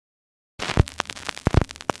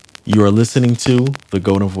You are listening to the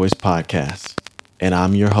Goldenvoice podcast, and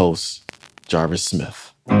I'm your host, Jarvis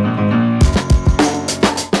Smith. I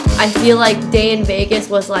feel like Day in Vegas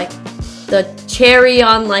was like the cherry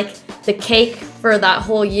on like the cake for that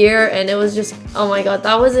whole year, and it was just, oh my god,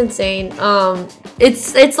 that was insane.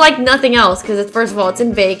 It's like nothing else because it's, first of all, it's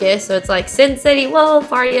in Vegas, so it's like Sin City, whoa,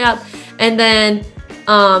 party up, and then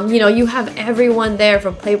you have everyone there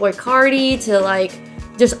from Playboy Cardi to like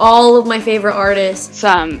just all of my favorite artists.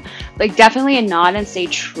 Like definitely a nod and stay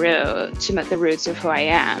true to the roots of who I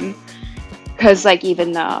am. Because like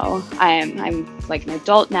even though I'm like an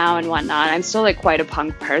adult now and whatnot, I'm still like quite a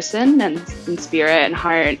punk person and in spirit and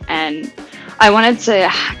heart, and I wanted to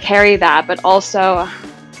carry that, but also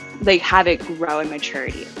like have it grow in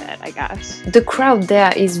maturity a bit, I guess. The crowd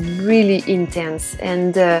there is really intense,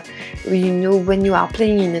 and when you are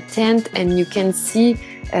playing in a tent and you can see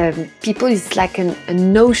people, it's like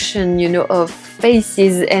an ocean, of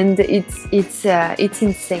faces, and it's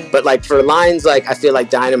insane. But like for lines like I feel like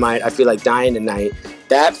dynamite, I feel like dying tonight,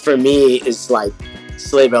 that for me is like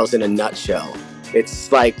Sleigh Bells in a nutshell.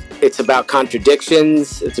 It's like, it's about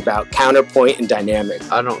contradictions, it's about counterpoint and dynamics.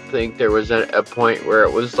 I don't think there was a point where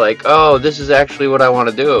it was like, oh, this is actually what I want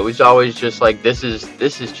to do. It was always just like, this is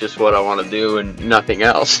just what I want to do and nothing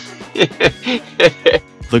else. The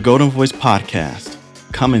Goldenvoice podcast,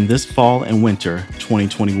 coming this fall and winter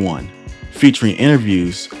 2021, featuring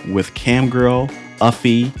interviews with Camgirl,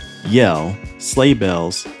 Uffy, Yell, Sleigh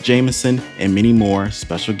Bells, Jameson, and many more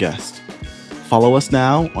special guests. Follow us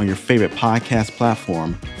now on your favorite podcast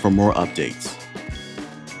platform for more updates.